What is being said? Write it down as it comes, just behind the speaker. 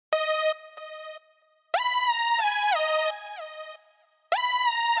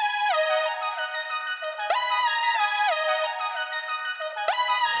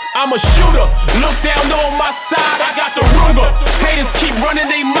I'm a shooter. Look down on my side, I got the Ruger. Haters keep running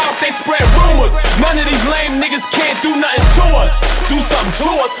their mouth, they spread rumors. None of these lame niggas can't do nothing to us. Do something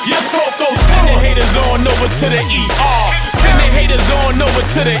to us, your talk go send the haters on over to the ER. Send the haters on over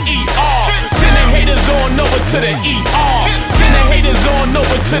to the ER. Send the haters on over to the ER. Send the haters on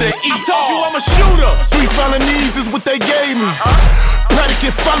over to the ER. I told you I'm a shooter. 3 felonies is what they gave me.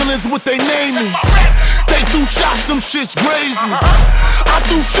 Predicate felon is what they named me. They threw shots, them shits crazy. I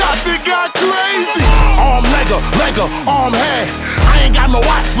threw shots, it got crazy. Arm legger, arm head. I ain't got no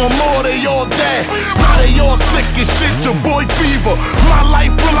ops no more, they all dead. Now they all sick as shit, your boy fever. My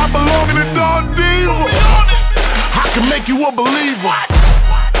life full, I belong in the Don Diva. I can make you a believer.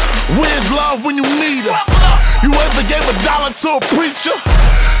 Where's love when you need her? You ever gave $1 to a preacher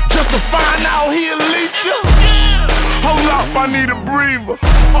just to find out he'll leech you? Hold up, I need a breather.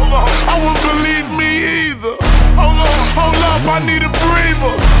 I wouldn't believe me either. Hold up, I need a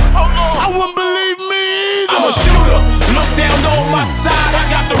breather. I wouldn't believe me either. I'm a shooter. Look down on my side, I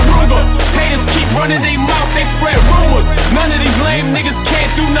got the Ruger. Haters keep running their mouth, they spread rumors. None of these lame niggas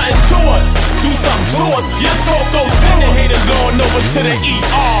can't do nothing to us. Do something to us, your talk go send the haters on over to the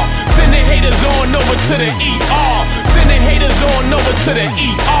ER. Send the haters on over to the ER. Send the haters on over to the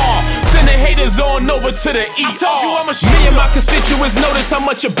ER. Send the haters on over to the ER. I told you I'm a shooter. Me and my constituents notice how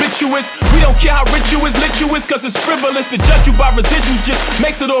much a bitch you is. We don't care how rich you is, lit you is, cause it's frivolous. To judge you by residuals just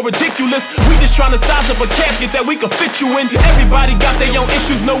makes it all ridiculous. We just trying to size up a casket that we can fit you in. Everybody got their own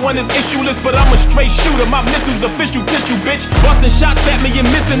issues, no one is issueless. But I'm a straight shooter, my missiles official tissue, bitch. Busting shots at me and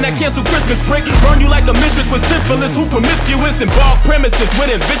missing that cancel Christmas prick. Burn you like a mistress with syphilis, who promiscuous and bog premises with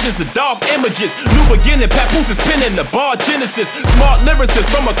envisions of dark images. New beginning, Papoose is pinning the bar genesis. Smart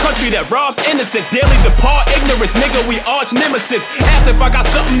lyricists from a country that robs innocence. Daily depart ignorance, nigga, we arch nemesis. Ask if I got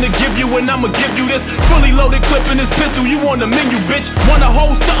something to give you and I'ma give you this. Fully loaded clip in this pistol, you on the menu, bitch. Wanna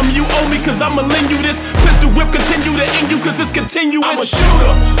hold something you owe me cause I'ma lend you this. Pistol whip continue to end you cause it's continuous. I'm a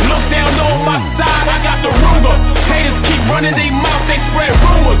shooter, look down on my side, I got the Ruger. Haters keep running their mouth, they spread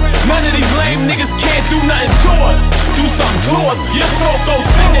rumors. None of these lame niggas can't do nothing to us. Do something to us, your talk go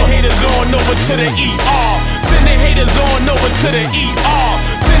send the haters on over to the ER. Send the haters on over to the ER.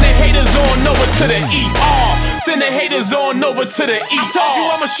 Send the haters on over to the ER. Send the haters on over to the ER. I told you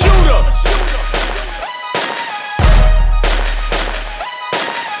I'm a shooter.